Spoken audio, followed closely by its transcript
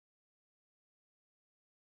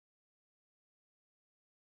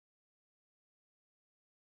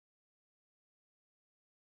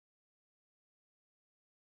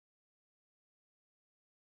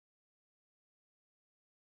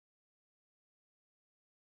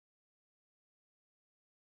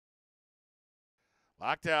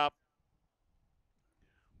Locked up.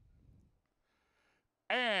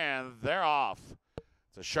 And they're off.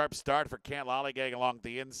 It's a sharp start for Kent Lollygag along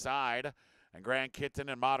the inside. And Grand Kitten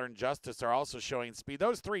and Modern Justice are also showing speed.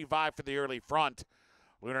 Those three vie for the early front.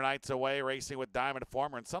 Lunar Knights away, racing with Diamond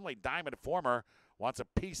Former. And suddenly Diamond Former wants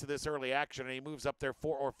a piece of this early action, and he moves up there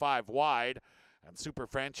 4 or 5 wide. And Super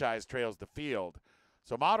Franchise trails the field.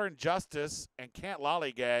 So Modern Justice and Kent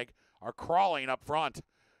Lollygag are crawling up front.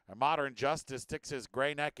 And Modern Justice sticks his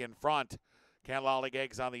gray neck in front. Kent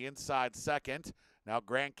Lollygag's on the inside second. Now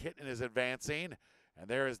Grand Kitten is advancing. And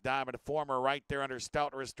there is Diamond Former right there under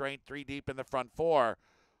stout restraint, 3 deep in the front 4.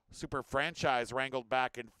 Super Franchise wrangled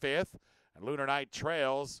back in 5th. And Lunar Knight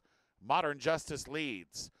trails. Modern Justice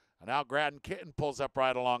leads. And now Grand Kitten pulls up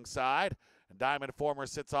right alongside. And Diamond Former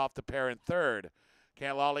sits off the pair in 3rd.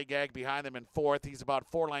 Kent Lollygag behind them in 4th. He's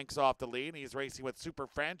about 4 lengths off the lead. He's racing with Super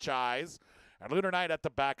Franchise. And Lunar Knight at the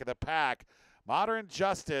back of the pack. Modern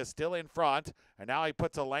Justice still in front. And now he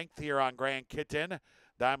puts a length here on Grand Kitten.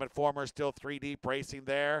 Diamond Former still 3 deep racing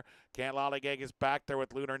there. Kent Lollygag is back there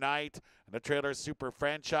with Lunar Knight. And the trailer Super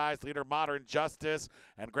Franchise, leader Modern Justice.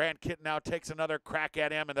 And Grand Kitten now takes another crack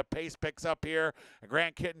at him, and the pace picks up here. And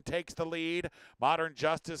Grand Kitten takes the lead. Modern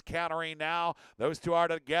Justice countering now. Those two are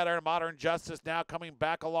together. Modern Justice now coming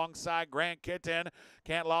back alongside Grand Kitten.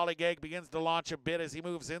 Kent Lollygag begins to launch a bit as he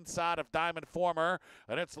moves inside of Diamond Former.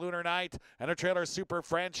 And it's Lunar Knight and the trailer Super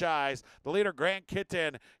Franchise. The leader Grand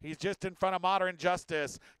Kitten. He's just in front of Modern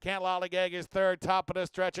Justice. Kent Lollygag is 3rd, top of the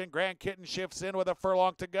stretch, and Grand Kitten shifts in with a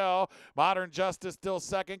furlong to go. Modern Justice still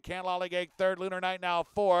 2nd. Kent Lollygag 3rd. Lunar Knight now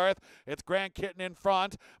 4th. It's Grand Kitten in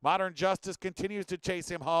front. Modern Justice continues to chase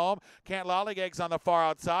him home. Kent Lollygag's on the far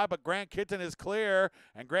outside, but Grand Kitten is clear,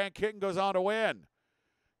 and Grand Kitten goes on to win.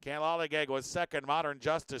 Kent Lollygag was 2nd. Modern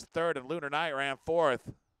Justice 3rd, and Lunar Knight ran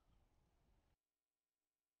 4th.